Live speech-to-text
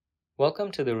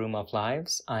Welcome to the Room of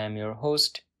Lives. I am your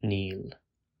host, Neil.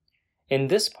 In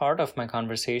this part of my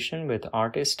conversation with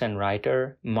artist and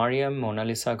writer Mariam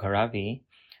Monalisa Gharavi,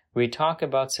 we talk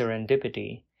about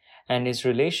serendipity and its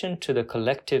relation to the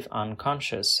collective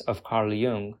unconscious of Carl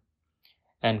Jung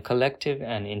and collective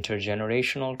and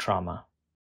intergenerational trauma.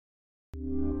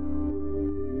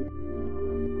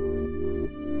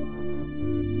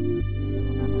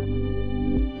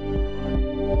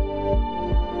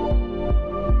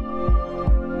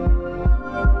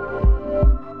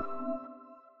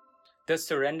 The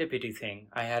serendipity thing,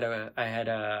 I had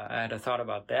a thought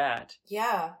about that.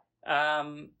 Yeah. I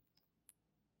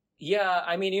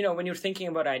mean, when you're thinking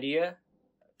about idea,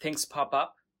 things pop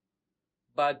up.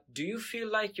 But do you feel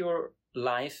like your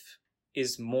life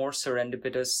is more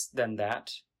serendipitous than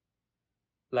that?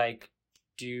 Like,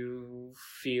 do you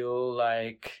feel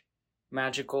like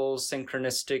magical,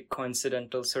 synchronistic,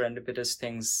 coincidental, serendipitous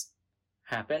things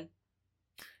happen?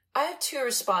 I have two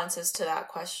responses to that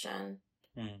question.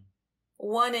 Hmm.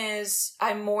 One is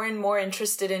I'm more and more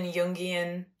interested in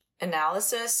Jungian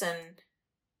analysis, and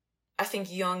I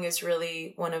think Jung is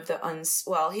really one of the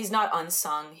he's not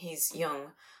unsung, he's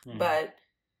Jung, but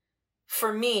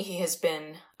for me, he has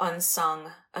been unsung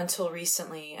until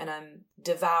recently, and I'm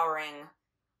devouring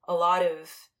a lot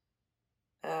of,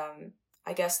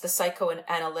 I guess, the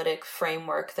psychoanalytic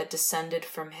framework that descended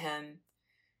from him.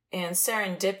 And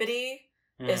serendipity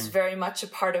is very much a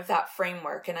part of that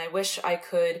framework, and I wish I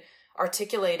could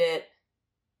articulate it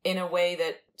in a way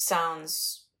that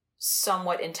sounds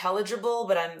somewhat intelligible,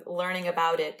 but I'm learning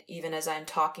about it even as I'm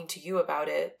talking to you about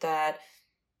it, that,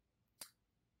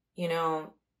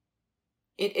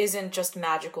 it isn't just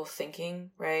magical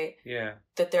thinking, right? Yeah.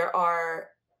 That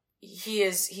he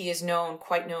is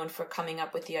quite known for coming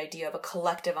up with the idea of a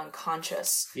collective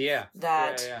unconscious. Yeah.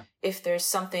 That if there's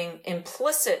something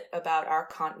implicit about our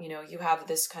you have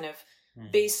this kind of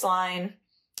baseline.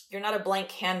 You're not a blank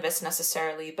canvas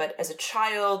necessarily, but as a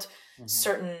child,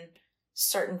 certain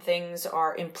things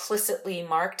are implicitly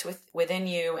marked within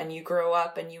you, and you grow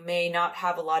up and you may not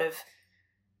have a lot of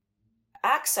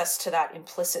access to that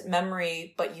implicit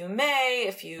memory, but you may,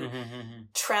 if you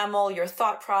trammel your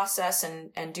thought process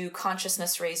and do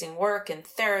consciousness raising work and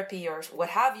therapy or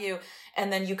what have you,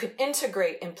 and then you can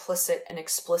integrate implicit and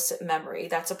explicit memory.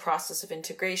 That's a process of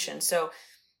integration. So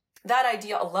that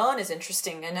idea alone is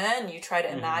interesting, and then you try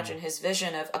to imagine his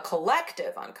vision of a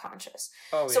collective unconscious.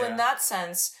 So in that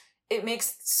sense, it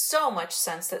makes so much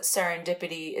sense that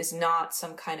serendipity is not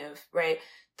some kind of, right,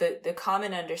 the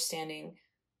common understanding,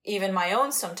 even my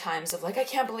own sometimes, of like, I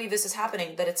can't believe this is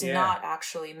happening, that it's not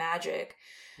actually magic.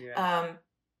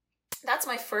 That's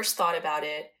my first thought about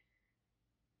it.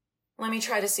 Let me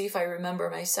try to see if I remember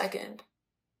my second.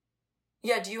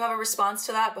 Yeah, do you have a response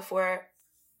to that before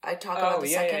I talk about the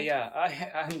second?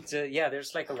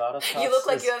 There's like a lot of thoughts. You look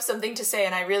like you have something to say,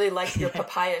 and I really like your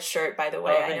papaya shirt, by the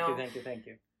way. Thank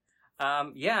you.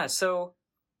 So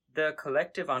the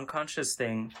collective unconscious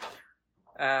thing.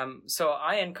 So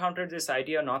I encountered this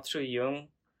idea not through Jung,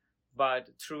 but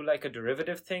through like a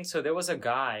derivative thing. So there was a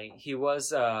guy, he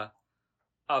was a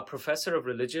professor of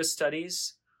religious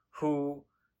studies who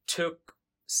took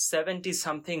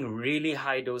 70-something really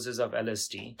high doses of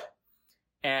LSD.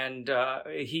 And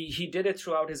he did it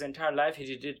throughout his entire life. He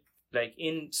did it like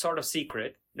in sort of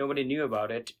secret. Nobody knew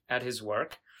about it at his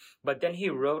work. But then he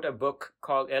wrote a book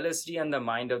called LSD and the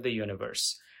Mind of the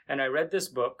Universe. And I read this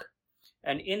book.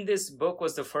 And in this book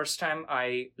was the first time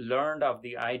I learned of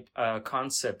the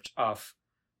concept of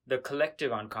the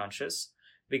collective unconscious,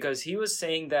 because he was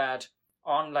saying that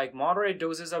on like moderate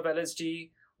doses of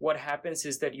LSD, what happens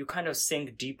is that you kind of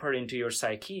sink deeper into your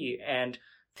psyche, and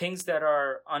things that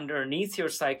are underneath your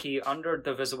psyche, under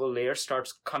the visible layer,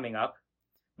 starts coming up,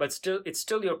 but it's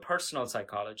still your personal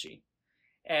psychology.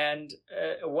 And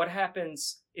what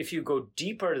happens if you go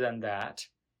deeper than that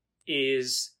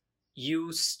is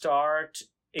you start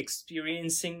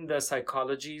experiencing the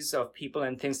psychologies of people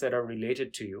and things that are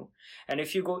related to you. And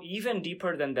if you go even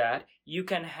deeper than that, you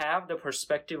can have the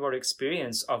perspective or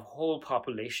experience of whole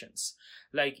populations.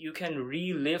 Like you can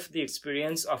relive the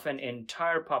experience of an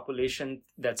entire population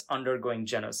that's undergoing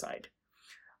genocide.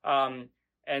 And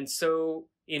so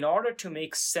in order to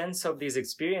make sense of these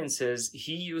experiences,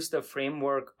 he used the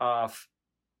framework of,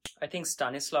 I think,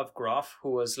 Stanislav Grof,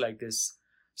 who was like this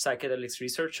psychedelics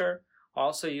researcher,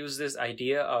 also used this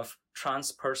idea of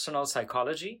transpersonal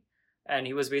psychology. And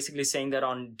he was basically saying that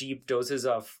on deep doses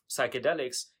of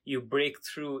psychedelics, you break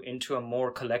through into a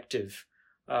more collective,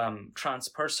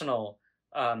 transpersonal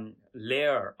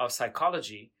layer of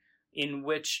psychology in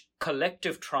which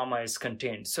collective trauma is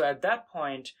contained. So at that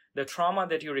point, the trauma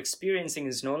that you're experiencing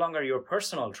is no longer your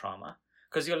personal trauma,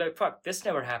 because you're like, fuck, this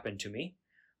never happened to me,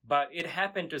 but it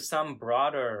happened to some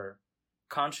broader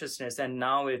consciousness, and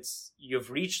now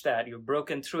you've reached that, you've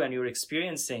broken through, and you're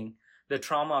experiencing the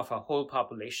trauma of a whole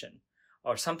population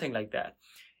or something like that.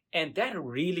 And that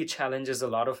really challenges a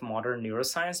lot of modern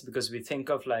neuroscience, because we think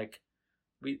of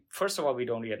first of all, we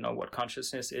don't yet know what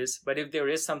consciousness is, but if there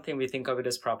is something, we think of it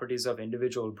as properties of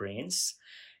individual brains.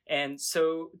 And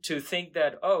so to think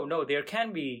that, oh no, there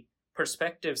can be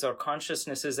perspectives or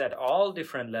consciousnesses at all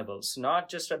different levels, not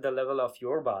just at the level of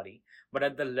your body, but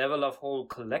at the level of whole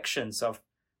collections of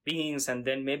beings, and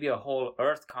then maybe a whole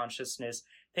earth consciousness,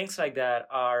 things like that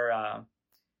are,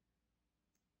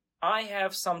 I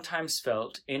have sometimes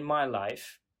felt in my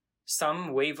life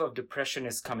some wave of depression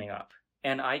is coming up,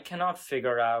 and I cannot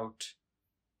figure out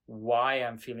why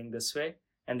I'm feeling this way,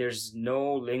 and there's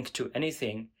no link to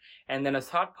anything. And then a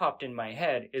thought popped in my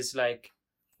head, is like,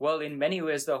 well, in many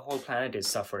ways, the whole planet is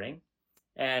suffering.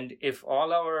 And if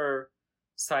all our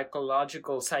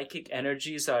psychic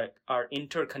energies are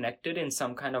interconnected in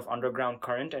some kind of underground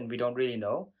current and we don't really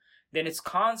know, then it's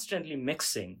constantly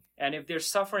mixing. And if there's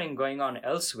suffering going on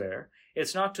elsewhere,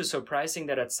 it's not too surprising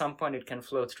that at some point it can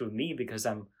flow through me, because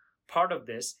I'm part of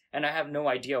this and I have no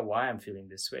idea why I'm feeling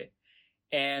this way.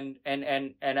 And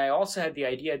I also had the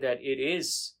idea that it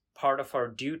is part of our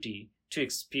duty to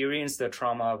experience the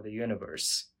trauma of the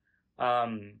universe. I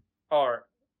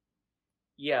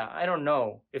don't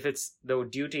know if though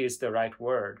duty is the right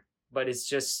word, but it's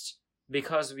just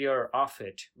because we are off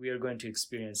it, we are going to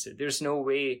experience it. There's no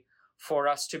way for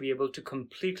us to be able to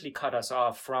completely cut us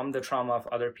off from the trauma of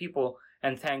other people.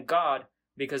 And thank God,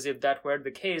 because if that were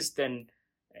the case, then,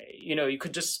 you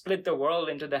could just split the world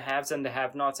into the haves and the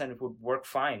have-nots and it would work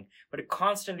fine. But it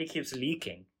constantly keeps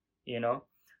leaking,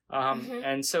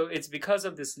 And so it's because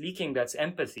of this leaking that's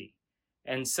empathy.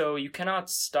 And so you cannot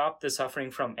stop the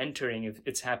suffering from entering if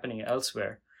it's happening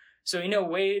elsewhere. So in a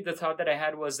way, the thought that I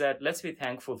had was that let's be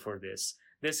thankful for this.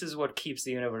 This is what keeps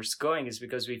the universe going, is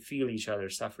because we feel each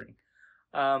other's suffering.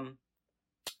 And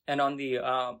on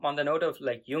the note of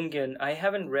Jungian, I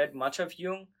haven't read much of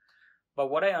Jung, but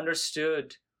what I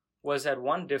understood was that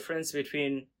one difference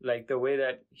between the way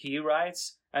that he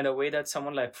writes and the way that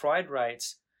someone like Freud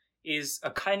writes is a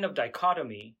kind of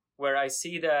dichotomy, where I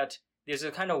see that there's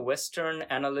a kind of Western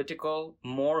analytical,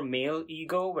 more male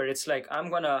ego, where it's like, I'm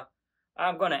gonna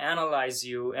analyze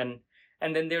you, and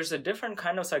then there's a different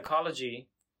kind of psychology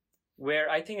where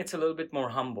I think it's a little bit more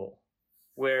humble,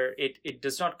 where it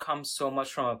does not come so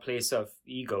much from a place of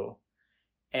ego.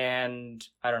 And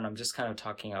I don't know, I'm just kind of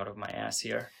talking out of my ass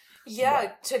here. Yeah,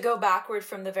 but to go backward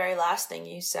from the very last thing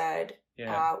you said,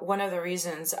 one of the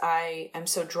reasons I am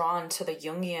so drawn to the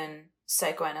Jungian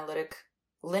psychoanalytic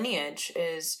lineage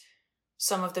is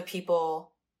some of the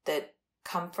people that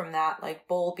come from that, like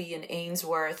Bowlby and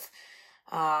Ainsworth,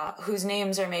 whose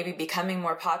names are maybe becoming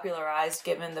more popularized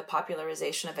given the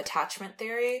popularization of attachment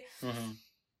theory,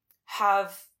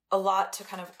 have a lot to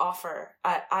kind of offer.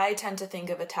 I tend to think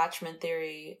of attachment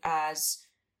theory as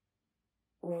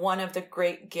one of the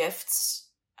great gifts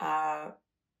of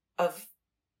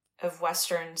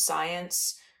Western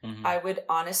science. I would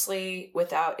honestly,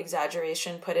 without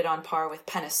exaggeration, put it on par with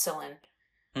penicillin.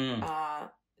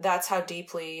 That's how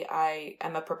deeply I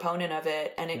am a proponent of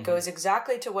it. And it goes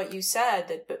exactly to what you said,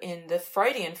 that in the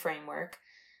Freudian framework,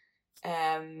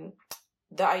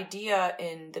 the idea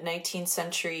in the 19th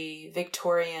century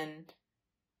Victorian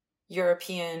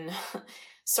European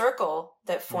circle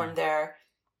that formed there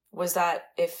was that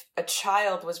if a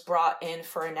child was brought in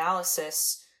for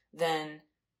analysis, then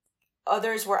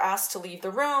others were asked to leave the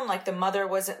room. Like the mother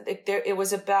wasn't there. It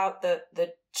was about the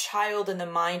child and the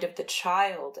mind of the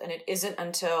child. And it isn't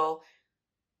until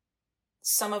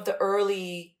some of the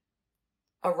early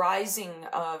arising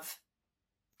of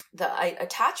the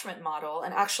attachment model,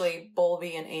 and actually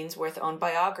Bowlby and Ainsworth own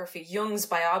biography, Jung's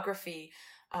biography.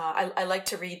 I like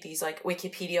to read these like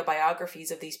Wikipedia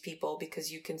biographies of these people,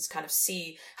 because you can kind of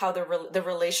see how the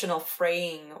relational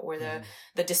fraying or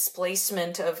the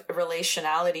displacement of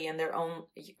relationality in their own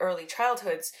early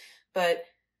childhoods. But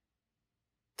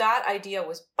that idea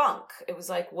was bunk. It was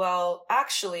like, well,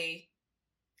 actually,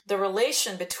 the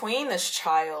relation between this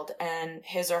child and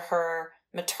his or her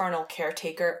maternal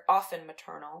caretaker, often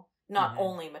maternal, not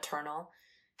only maternal,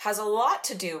 has a lot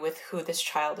to do with who this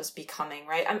child is becoming,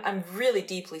 right? I'm really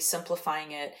deeply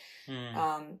simplifying it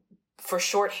for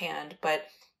shorthand, but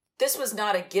this was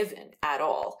not a given at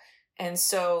all. And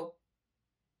so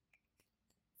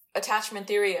attachment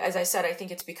theory, as I said, I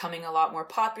think it's becoming a lot more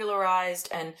popularized,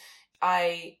 and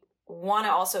I want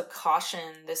to also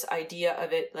caution this idea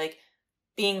of it like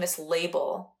being this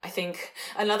label. I think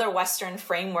another Western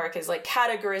framework is like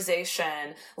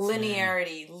categorization,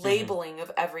 linearity, labeling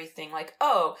of everything. Like,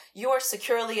 oh, you're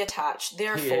securely attached,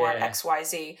 therefore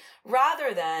XYZ.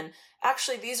 Rather than,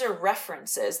 actually, these are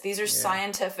references. These are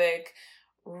scientific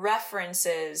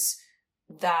references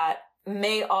that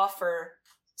may offer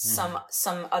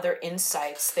some other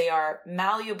insights. They are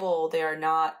malleable. They are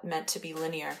not meant to be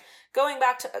linear. Going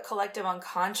back to a collective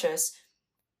unconscious,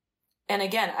 and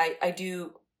again, I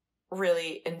do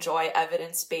really enjoy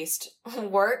evidence-based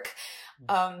work.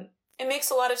 It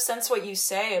makes a lot of sense what you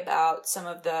say about some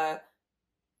of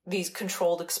these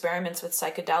controlled experiments with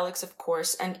psychedelics, of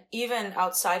course, and even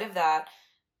outside of that,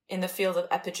 in the field of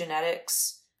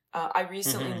epigenetics, I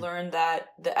recently learned that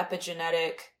the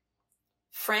epigenetic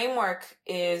framework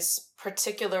is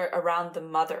particular around the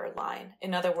mother line.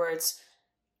 In other words,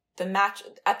 the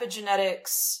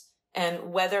epigenetics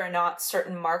and whether or not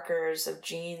certain markers of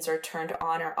genes are turned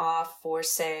on or off for,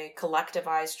 say,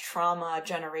 collectivized trauma,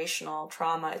 generational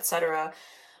trauma, etc.,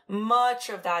 much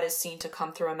of that is seen to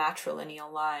come through a matrilineal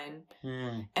line.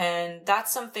 And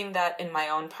that's something that in my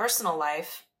own personal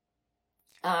life,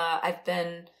 I've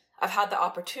had the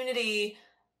opportunity,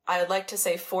 I would like to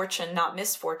say fortune, not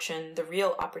misfortune, the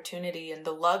real opportunity and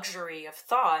the luxury of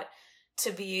thought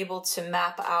to be able to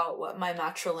map out what my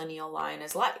matrilineal line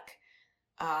is like.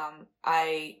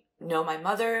 I know my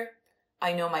mother.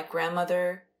 I know my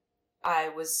grandmother.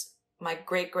 My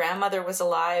great-grandmother was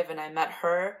alive and I met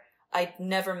her. I'd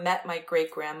never met my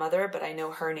great-grandmother, but I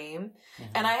know her name.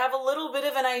 And I have a little bit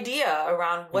of an idea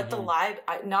around what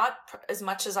not as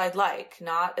much as I'd like,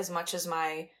 not as much as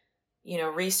my,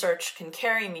 research can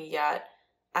carry me yet.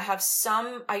 I have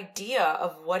some idea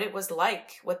of what it was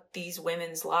like, what these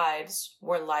women's lives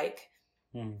were like.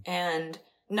 And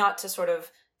not to sort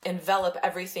of envelop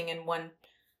everything in one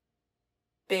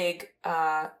big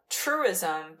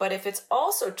truism, but if it's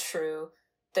also true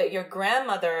that your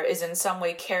grandmother is in some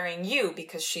way carrying you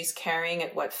because she's carrying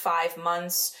at 5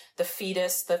 months, the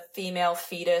female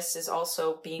fetus is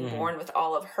also being born with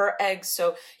all of her eggs,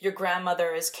 so your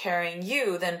grandmother is carrying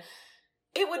you, then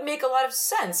it would make a lot of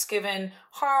sense given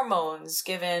hormones,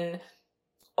 given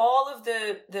all of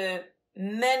the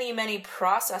many, many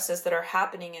processes that are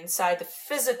happening inside the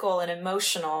physical and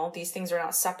emotional. These things are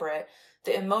not separate.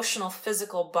 The emotional,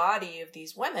 physical body of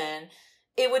these women,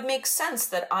 it would make sense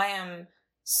that I am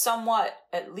somewhat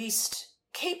at least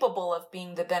capable of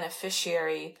being the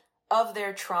beneficiary of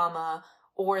their trauma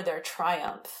or their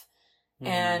triumph.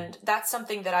 And that's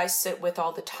something that I sit with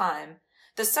all the time.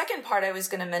 The second part I was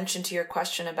going to mention to your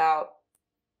question about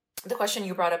the question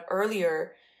you brought up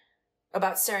earlier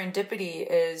about serendipity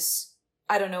is,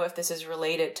 I don't know if this is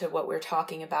related to what we're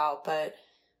talking about, but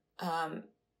I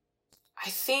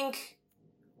think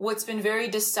what's been very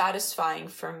dissatisfying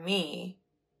for me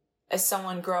as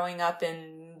someone growing up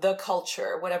in the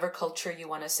culture, whatever culture you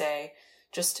want to say,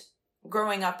 just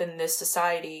growing up in this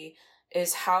society,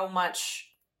 is how much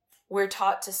we're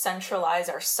taught to centralize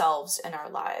ourselves in our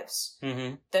lives,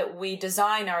 that we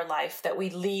design our life, that we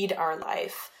lead our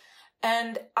life.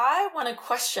 And I want to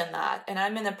question that. And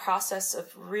I'm in the process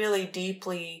of really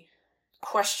deeply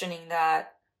questioning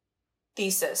that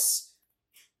thesis.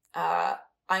 I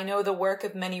know the work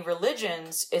of many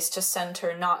religions is to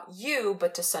center not you,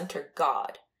 but to center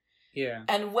God. Yeah.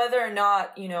 And whether or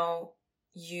not,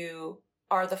 you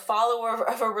are the follower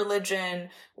of a religion,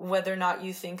 whether or not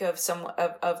you think of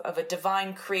of a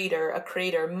divine creator, a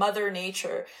creator, Mother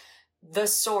Nature, the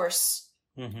source,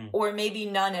 or maybe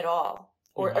none at all.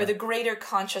 Or the greater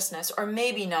consciousness, or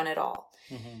maybe none at all.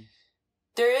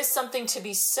 There is something to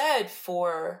be said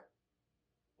for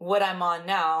what I'm on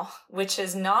now, which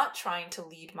is not trying to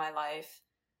lead my life,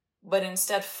 but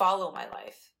instead follow my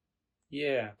life.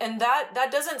 Yeah. And that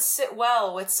doesn't sit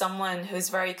well with someone who's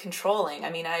very controlling.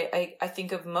 I mean, I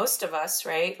think of most of us,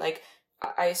 right? Like,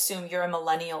 I assume you're a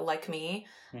millennial like me.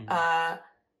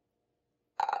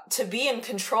 To be in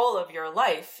control of your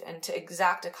life and to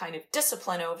exact a kind of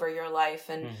discipline over your life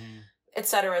and et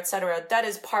cetera, that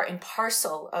is part and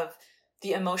parcel of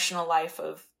the emotional life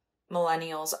of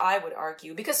millennials, I would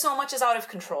argue, because so much is out of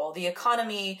control. The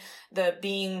economy, the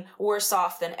being worse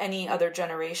off than any other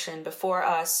generation before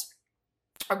us,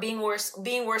 or being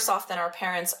worse off than our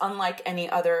parents, unlike any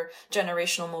other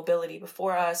generational mobility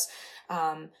before us,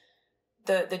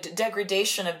 the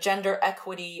degradation of gender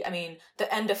equity, I mean,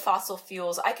 the end of fossil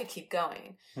fuels, I could keep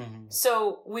going.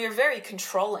 So we're very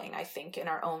controlling, I think, in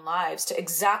our own lives to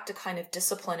exact a kind of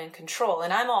discipline and control.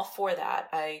 And I'm all for that.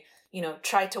 I,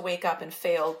 tried to wake up and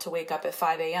failed to wake up at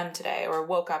 5 a.m. today, or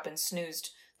woke up and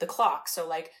snoozed the clock. So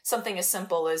like something as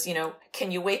simple as,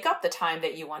 can you wake up the time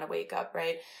that you want to wake up,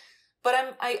 right?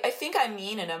 But I think I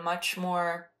mean in a much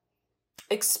more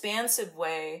expansive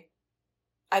way,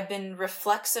 I've been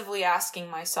reflexively asking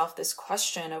myself this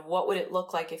question of what would it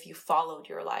look like if you followed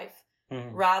your life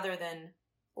rather than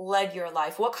led your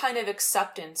life? What kind of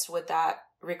acceptance would that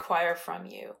require from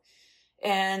you?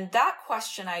 And that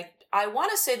question, I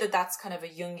want to say that that's kind of a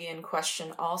Jungian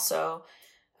question also.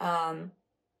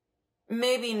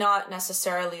 Maybe not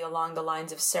necessarily along the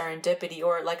lines of serendipity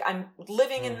or like I'm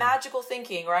living in magical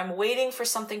thinking or I'm waiting for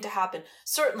something to happen.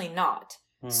 Certainly not.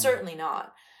 Certainly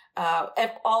not.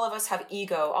 All of us have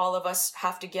ego. All of us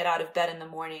have to get out of bed in the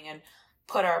morning and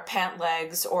put our pant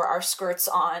legs or our skirts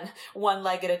on one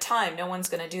leg at a time. No one's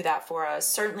going to do that for us.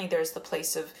 Certainly there's the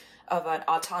place of an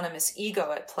autonomous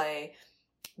ego at play.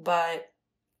 But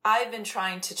I've been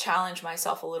trying to challenge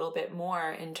myself a little bit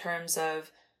more in terms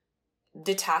of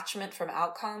detachment from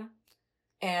outcome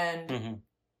and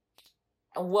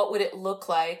what would it look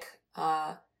like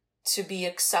to be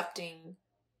accepting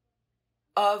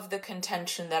of the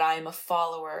contention that I am a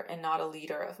follower and not a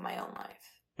leader of my own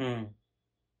life.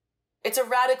 It's a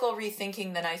radical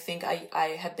rethinking than I think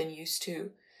I have been used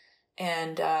to.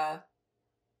 And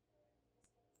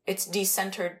it's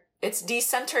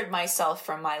decentered myself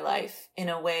from my life in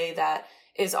a way that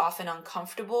is often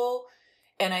uncomfortable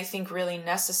and I think really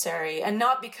necessary. And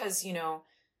not because,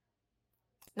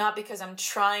 not because I'm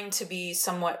trying to be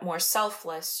somewhat more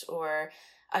selfless or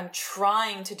I'm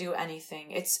trying to do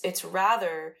anything. It's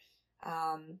rather,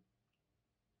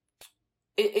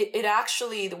 it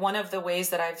actually, one of the ways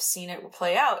that I've seen it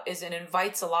play out is it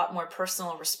invites a lot more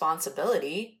personal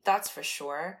responsibility. That's for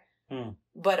sure.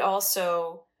 But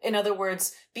also, in other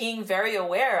words, being very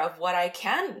aware of what I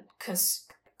can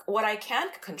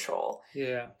control.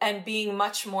 Yeah. And being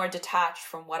much more detached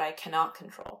from what I cannot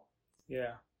control.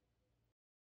 Yeah.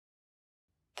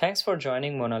 Thanks for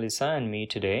joining Mona Lisa and me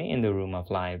today in the Room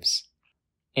of Lives.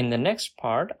 In the next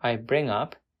part, I bring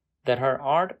up that her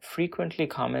art frequently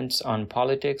comments on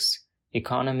politics,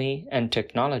 economy, and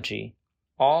technology,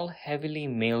 all heavily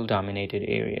male-dominated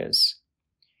areas.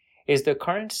 Is the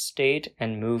current state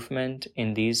and movement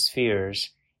in these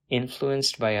spheres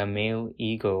influenced by a male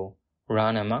ego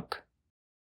run amok?